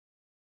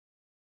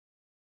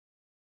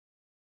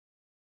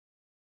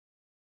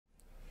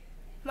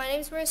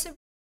name's Marissa.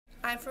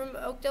 I'm from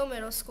Oakdale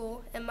Middle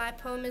School, and my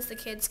poem is The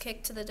Kids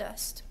Kicked to the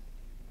Dust.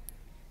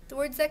 The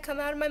words that come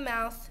out of my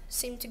mouth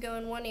seem to go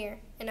in one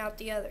ear and out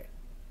the other.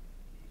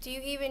 Do you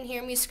even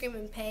hear me scream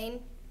in pain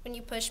when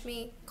you push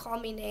me, call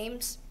me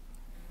names?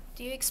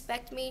 Do you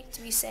expect me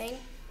to be sane?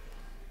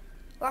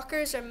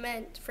 Lockers are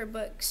meant for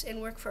books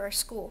and work for our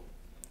school.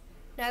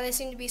 Now they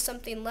seem to be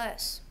something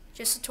less,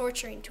 just a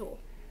torturing tool.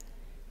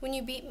 When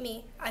you beat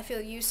me, I feel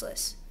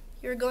useless.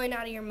 You're going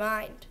out of your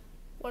mind.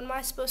 What am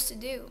I supposed to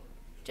do?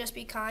 Just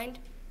be kind?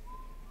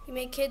 You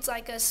make kids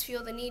like us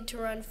feel the need to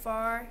run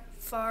far,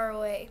 far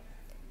away.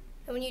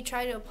 And when you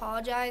try to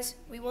apologize,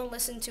 we won't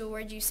listen to a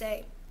word you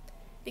say,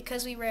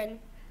 because we ran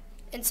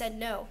and said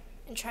no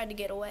and tried to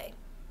get away.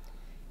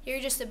 You're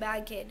just a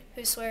bad kid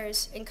who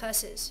swears and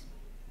cusses.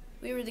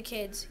 We were the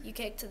kids you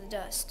kicked to the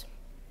dust.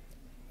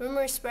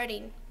 Rumors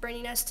spreading,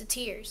 bringing us to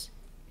tears,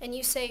 and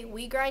you say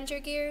we grind your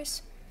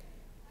gears?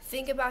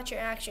 Think about your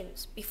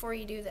actions before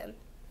you do them.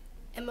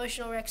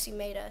 Emotional wrecks you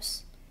made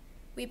us.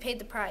 We paid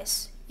the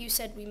price. You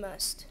said we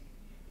must.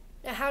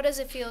 Now how does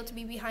it feel to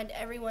be behind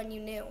everyone you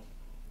knew?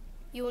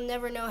 You will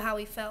never know how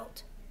we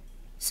felt.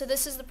 So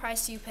this is the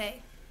price you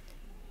pay.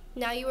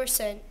 Now you are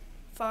sent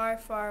far,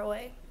 far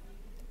away.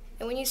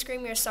 And when you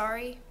scream you're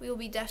sorry, we will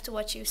be deaf to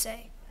what you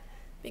say.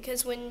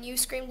 Because when you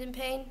screamed in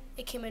pain,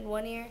 it came in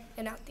one ear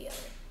and out the other.